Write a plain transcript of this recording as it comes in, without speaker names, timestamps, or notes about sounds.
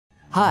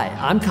Hi,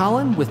 I'm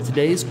Colin with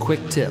today's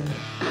quick tip.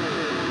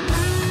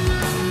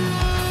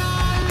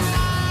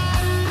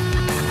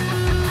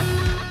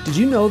 Did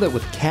you know that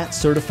with CAT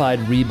certified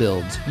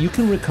rebuilds, you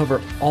can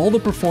recover all the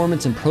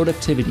performance and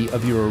productivity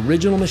of your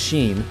original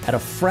machine at a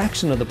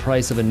fraction of the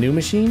price of a new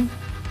machine?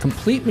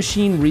 Complete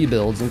machine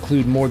rebuilds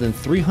include more than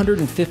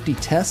 350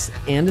 tests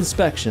and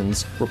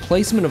inspections,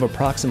 replacement of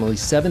approximately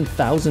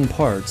 7,000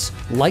 parts,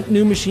 like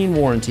new machine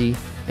warranty,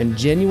 and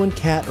genuine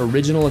CAT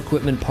original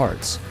equipment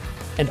parts.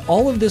 And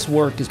all of this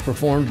work is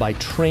performed by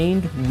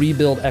trained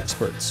rebuild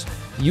experts.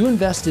 You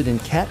invested in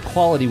CAT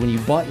quality when you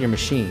bought your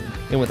machine,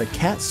 and with a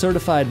CAT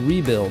certified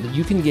rebuild,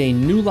 you can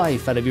gain new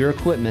life out of your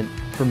equipment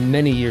for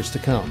many years to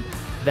come.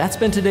 That's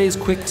been today's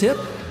quick tip.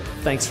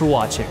 Thanks for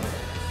watching.